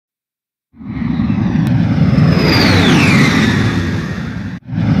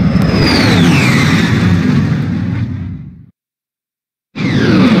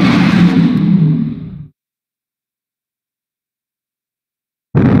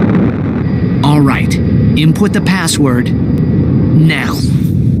All right. Input the password now.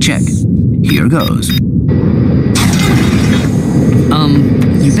 Check. Here goes.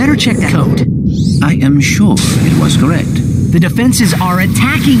 You better check the code. I am sure it was correct. The defenses are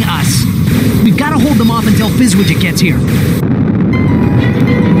attacking us. We've got to hold them off until Fizzwidget gets here.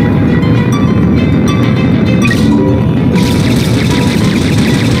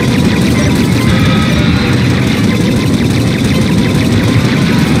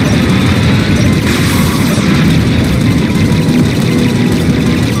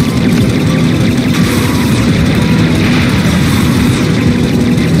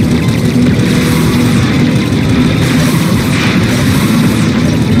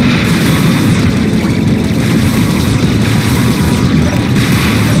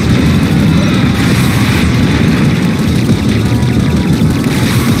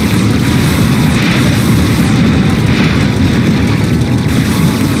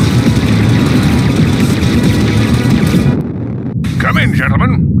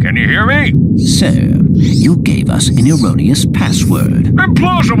 Gentlemen, can you hear me? Sir, you gave us an erroneous password.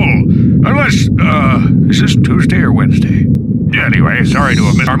 Implausible! Unless, is this Tuesday or Wednesday? Anyway, sorry to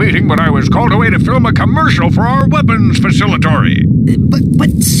have missed our meeting, but I was called away to film a commercial for our weapons facility.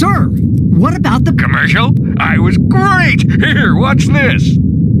 But, sir, what about the commercial? I was great! Here, watch this.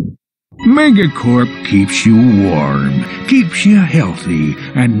 Megacorp keeps you warm, keeps you healthy,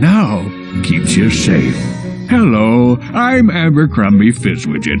 and now keeps you safe. Hello, I'm Abercrombie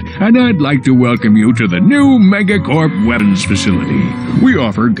Fizzwidget, and I'd like to welcome you to the new Megacorp Weapons Facility. We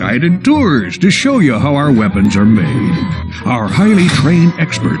offer guided tours to show you how our weapons are made. Our highly trained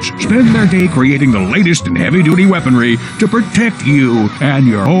experts spend their day creating the latest in heavy-duty weaponry to protect you and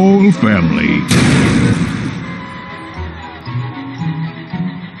your whole family.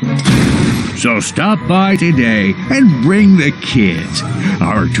 So stop by today and bring the kids.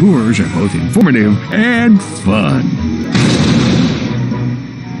 Our tours are both informative and fun.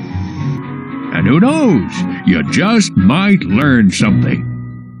 And who knows, you just might learn something.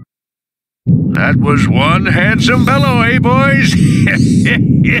 That was one handsome fellow, eh, boys?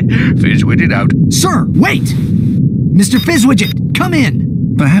 Fizzwidget out. Sir, wait! Mr. Fizzwidget, come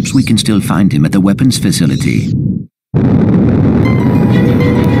in! Perhaps we can still find him at the weapons facility.